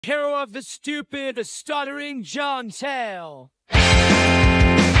Hero of the stupid, a stuttering John tale. I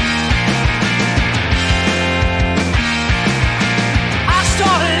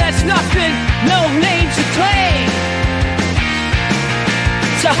started as nothing, no name to claim.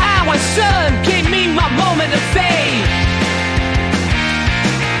 So how my son gave me my moment of fame.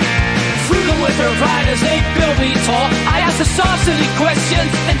 Frugal with her riders, they built me tall. I asked the silly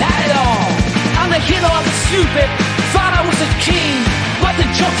questions and had it all. I'm the hero of the stupid, thought I was a king. But the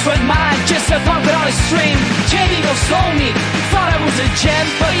jokes weren't mine, just a punk on a string. Jamie sold me, thought I was a gem.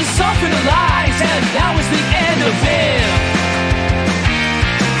 But he suffered the lies, and that was the end of him.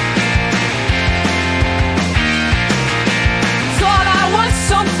 Thought I was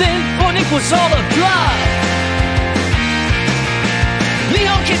something, but it was all a bluff.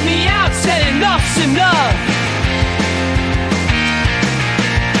 Leo kicked me out, said enough's enough.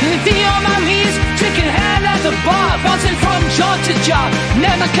 Living on my knees, drinking hand at the bar, bouncing from job to job,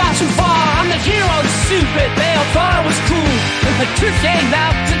 never got too far. I'm the hero of the stupid, they all thought I was cool. And my truth came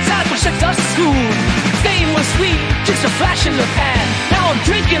out, since I was sent to school. Fame was sweet, just a flash in the pan. Now I'm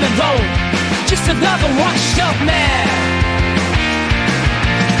drinking alone, just another washed up man.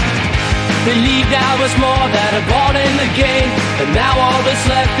 Believed I was more than a ball in the game, but now all that's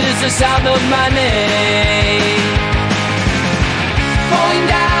left is the sound of my name.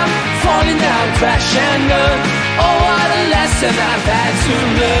 Falling down, crash and burn. Oh, what a lesson I've had to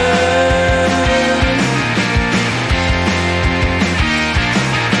learn.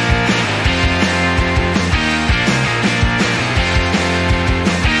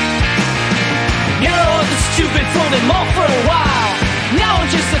 Hero of the stupid, thrown them off for a while. Now I'm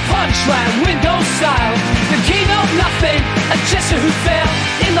just a punchline, window style. The king of nothing, a jester who fell.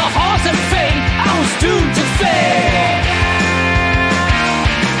 In the halls of fame, I was doomed to fail.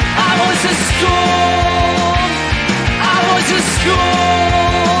 I was a storm, I was a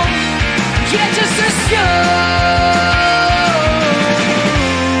storm, yeah, just a storm.